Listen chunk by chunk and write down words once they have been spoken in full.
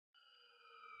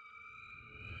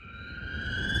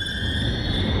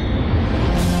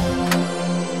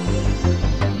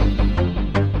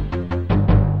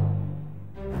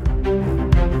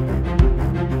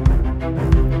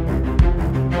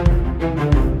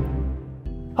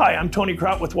Hi, I'm Tony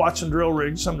Kraut with Watson Drill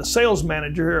Rigs. I'm the sales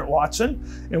manager here at Watson,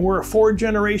 and we're a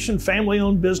 4-generation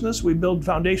family-owned business. We build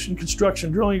foundation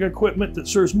construction drilling equipment that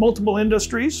serves multiple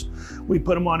industries. We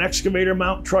put them on excavator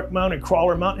mount, truck mount, and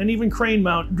crawler mount, and even crane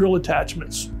mount drill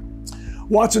attachments.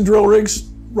 Watson Drill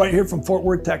Rigs, right here from Fort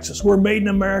Worth, Texas. We're made in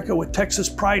America with Texas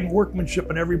pride and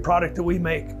workmanship in every product that we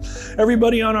make.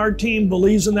 Everybody on our team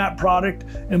believes in that product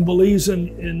and believes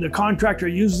in the contractor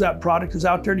who uses that product is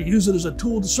out there to use it as a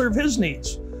tool to serve his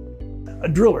needs. A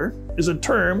driller is a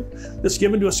term that's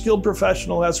given to a skilled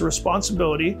professional who has a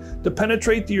responsibility to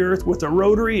penetrate the earth with a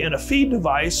rotary and a feed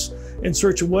device in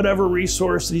search of whatever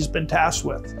resource that he's been tasked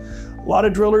with. A lot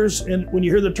of drillers, and when you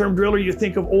hear the term driller, you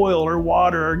think of oil or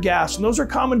water or gas, and those are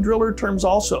common driller terms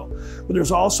also. But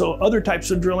there's also other types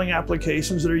of drilling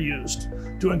applications that are used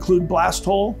to include blast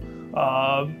hole,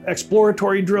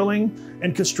 exploratory drilling,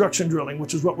 and construction drilling,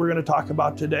 which is what we're going to talk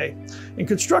about today. In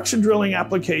construction drilling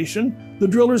application, the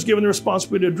driller is given the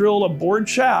responsibility to drill a bored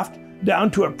shaft down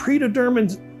to a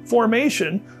predetermined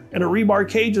formation, and a rebar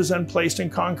cage is then placed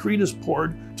and concrete is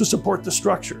poured to support the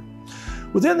structure.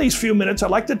 Within these few minutes, I'd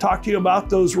like to talk to you about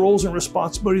those roles and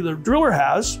responsibility the driller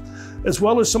has, as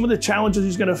well as some of the challenges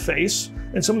he's going to face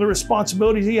and some of the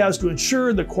responsibilities he has to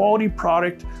ensure the quality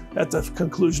product at the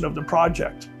conclusion of the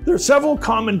project. There are several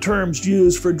common terms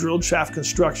used for drilled shaft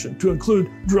construction, to include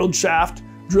drilled shaft,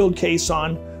 drilled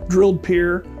caisson, drilled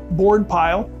pier, bored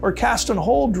pile, or cast and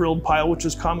hole drilled pile, which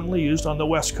is commonly used on the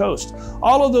West Coast.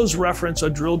 All of those reference a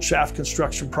drilled shaft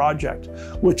construction project,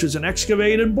 which is an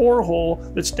excavated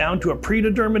borehole that's down to a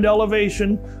predetermined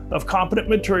elevation of competent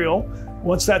material.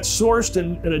 Once that's sourced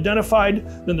and identified,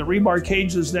 then the rebar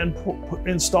cage is then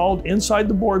installed inside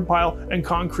the bored pile and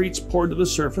concrete's poured to the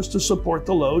surface to support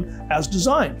the load as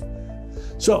designed.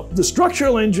 So the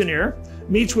structural engineer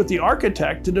meets with the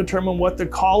architect to determine what the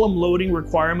column loading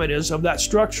requirement is of that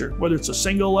structure. Whether it's a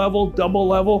single level, double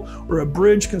level, or a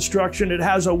bridge construction, it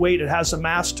has a weight, it has a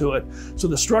mass to it. So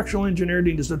the structural engineer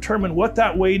needs to determine what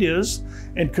that weight is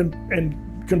and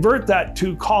convert that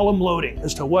to column loading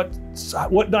as to what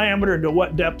diameter and to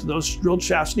what depth those drilled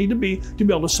shafts need to be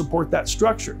able to support that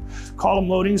structure. Column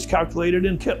loading is calculated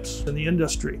in kips in the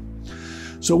industry.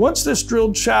 So once this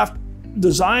drilled shaft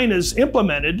design is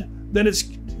implemented, then it's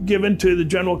given to the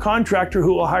general contractor,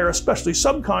 who will hire a specialty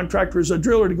subcontractor as a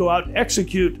driller to go out and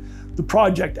execute the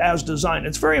project as designed.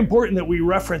 It's very important that we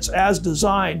reference as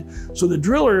designed so the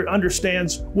driller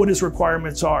understands what his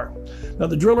requirements are. Now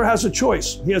the driller has a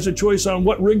choice. He has a choice on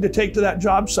what rig to take to that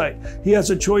job site. He has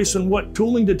a choice on what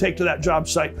tooling to take to that job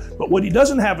site. But what he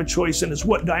doesn't have a choice in is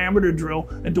what diameter to drill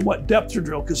and to what depth to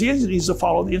drill, because he needs to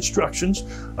follow the instructions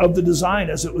of the design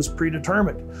as it was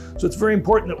predetermined. So it's very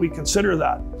important that we consider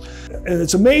that. And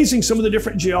it's amazing some of the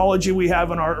different geology we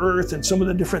have on our earth and some of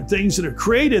the different things that have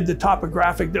created the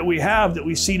topographic that we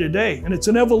see today. And it's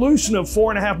an evolution of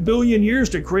 4.5 billion years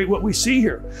to create what we see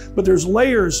here. But there's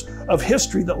layers of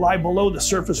history that lie below the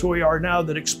surface where we are now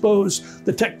that expose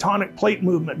the tectonic plate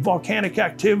movement, volcanic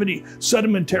activity,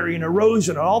 sedimentary and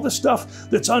erosion, and all the stuff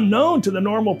that's unknown to the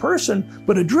normal person.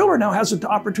 But a driller now has an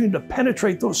opportunity to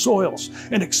penetrate those soils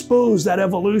and expose that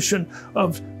evolution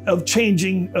of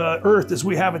changing earth as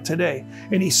we have it today.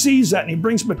 And he sees that and he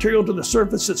brings material to the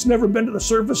surface that's never been to the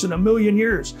surface in a million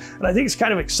years. And I think it's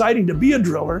kind of exciting to be a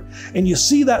driller, and you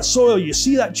see that soil, you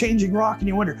see that changing rock, and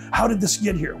you wonder, how did this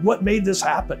get here? What made this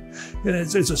happen? And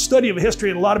it's a study of history,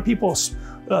 and a lot of people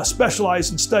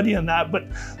specialize in studying that, but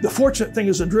the fortunate thing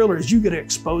as a driller is you get to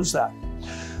expose that.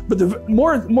 But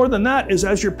more than that is,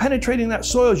 as you're penetrating that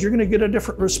soil, you're going to get a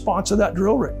different response of that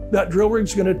drill rig. That drill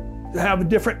rig's going to have a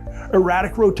different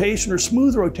erratic rotation or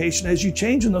smooth rotation as you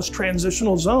change in those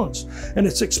transitional zones. And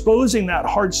it's exposing that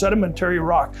hard sedimentary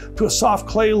rock to a soft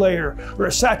clay layer or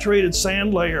a saturated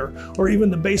sand layer, or even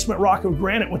the basement rock of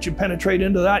granite. Once you penetrate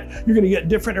into that, you're going to get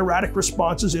different erratic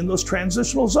responses in those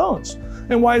transitional zones.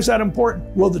 And why is that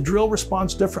important? Well, the drill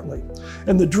responds differently.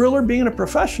 And the driller, being a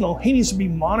professional, he needs to be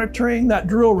monitoring that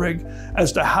drill rig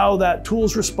as to how that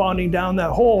tool's responding down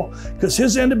that hole, because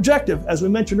his end objective, as we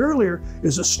mentioned earlier,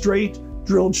 is a straight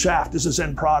drilled shaft is his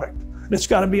end product. And it's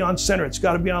got to be on center, it's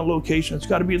got to be on location, it's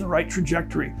got to be in the right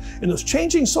trajectory. In those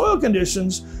changing soil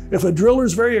conditions, if a driller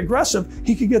is very aggressive,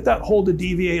 he could get that hole to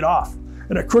deviate off.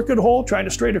 And a crooked hole, trying to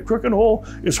straight a crooked hole,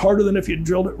 is harder than if you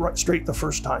drilled it right straight the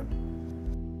first time.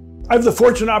 I have the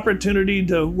fortunate opportunity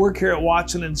to work here at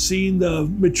Watson and seeing the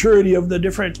maturity of the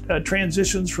different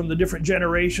transitions from the different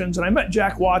generations. And I met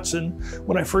Jack Watson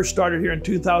when I first started here in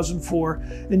 2004.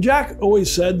 And Jack always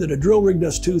said that a drill rig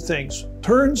does two things: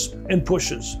 turns and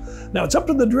pushes. Now it's up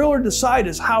to the driller to decide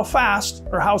is how fast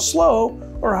or how slow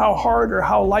or how hard or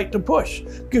how light to push,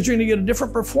 because you're going to get a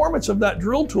different performance of that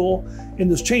drill tool in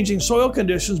those changing soil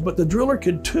conditions. But the driller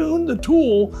can tune the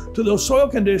tool to those soil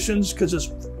conditions because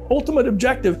its ultimate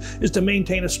objective is to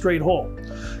maintain a straight hole.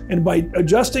 And by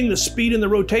adjusting the speed and the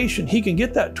rotation, he can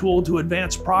get that tool to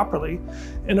advance properly.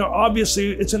 And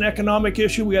obviously it's an economic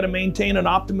issue. We got to maintain an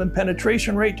optimum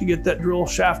penetration rate to get that drill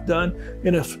shaft done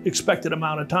in an expected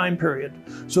amount of time period.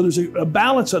 So there's a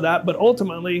balance of that, but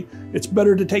ultimately it's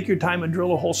better to take your time and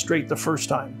drill a hole straight the first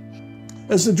time.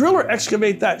 As the driller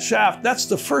excavates that shaft, that's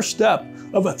the first step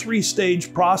of a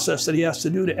three-stage process that he has to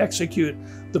do to execute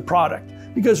the product.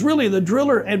 Because really the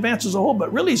driller advances a hole,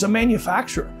 but really he's a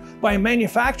manufacturer. By a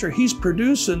manufacturer, he's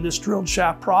producing this drilled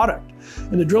shaft product.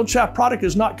 And the drilled shaft product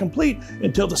is not complete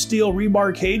until the steel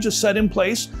rebar cage is set in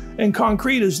place and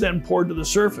concrete is then poured to the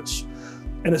surface.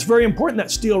 And it's very important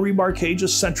that steel rebar cage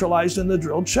is centralized in the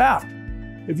drilled shaft.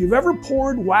 If you've ever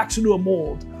poured wax into a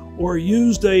mold, or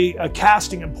used a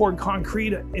casting and poured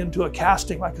concrete into a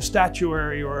casting like a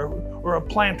statuary or a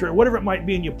planter or whatever it might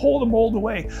be, and you pull the mold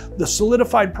away, the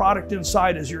solidified product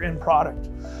inside is your end product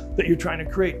that you're trying to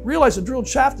create. Realize the drilled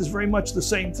shaft is very much the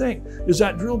same thing, is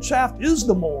that drilled shaft is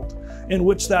the mold in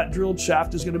which that drilled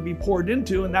shaft is going to be poured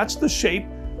into, and that's the shape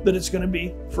that it's going to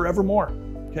be forevermore.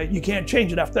 Okay, you can't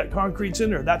change it after that concrete's in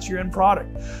there. That's your end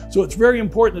product. So it's very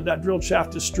important that that drilled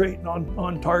shaft is straight and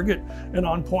on target and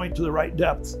on point to the right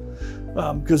depth,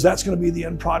 because that's going to be the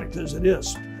end product as it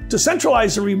is. To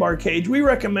centralize the rebar cage, we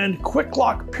recommend quick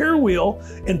lock pier wheel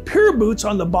and pier boots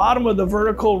on the bottom of the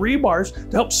vertical rebars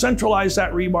to help centralize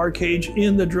that rebar cage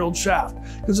in the drilled shaft.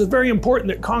 Because it's very important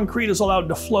that concrete is allowed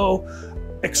to flow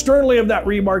externally of that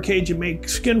rebar cage and make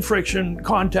skin friction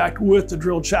contact with the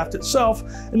drilled shaft itself,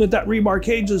 and that rebar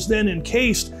cage is then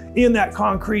encased in that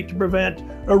concrete to prevent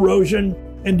erosion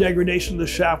and degradation of the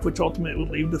shaft, which ultimately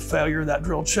will lead to failure of that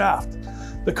drilled shaft.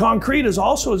 The concrete is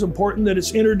also as important that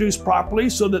it's introduced properly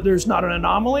so that there's not an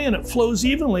anomaly and it flows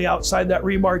evenly outside that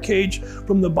rebar cage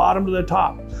from the bottom to the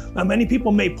top. Now, many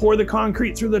people may pour the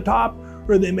concrete through the top,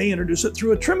 or they may introduce it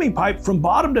through a trimming pipe from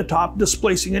bottom to top,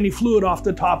 displacing any fluid off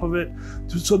the top of it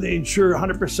so they ensure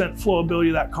 100% flowability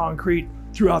of that concrete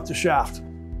throughout the shaft.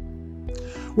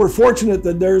 We're fortunate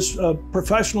that there's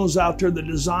professionals out there that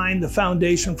design the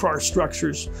foundation for our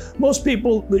structures. Most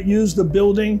people that use the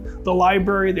building, the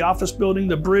library, the office building,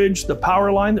 the bridge, the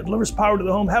power line that delivers power to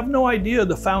the home have no idea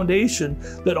the foundation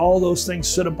that all those things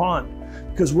sit upon.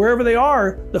 Because wherever they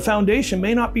are, the foundation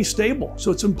may not be stable.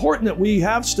 So it's important that we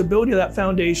have stability of that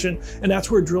foundation, and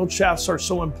that's where drilled shafts are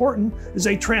so important, is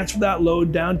they transfer that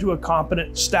load down to a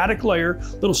competent static layer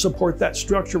that'll support that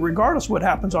structure regardless of what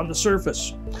happens on the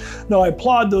surface. Now, I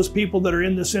applaud those people that are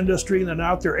in this industry and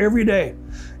out there every day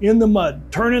in the mud,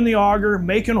 turning the auger,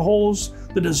 making holes,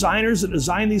 the designers that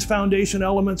design these foundation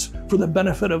elements for the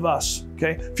benefit of us.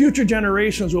 Okay? Future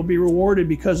generations will be rewarded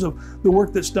because of the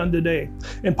work that's done today.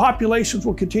 And populations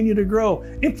will continue to grow.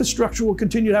 Infrastructure will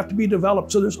continue to have to be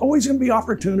developed. So there's always going to be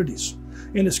opportunities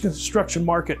in this construction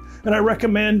market. And I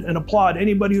recommend and applaud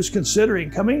anybody who's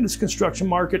considering coming to this construction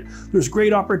market. There's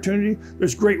great opportunity,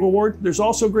 there's great reward, there's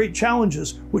also great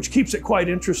challenges, which keeps it quite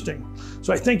interesting.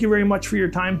 So I thank you very much for your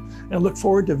time and look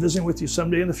forward to visiting with you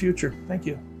someday in the future. Thank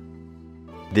you.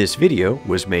 This video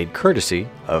was made courtesy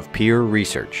of Peer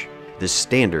Research, the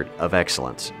standard of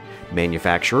excellence,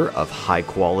 manufacturer of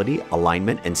high-quality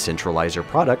alignment and centralizer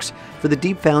products for the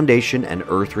deep foundation and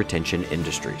earth retention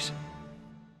industries.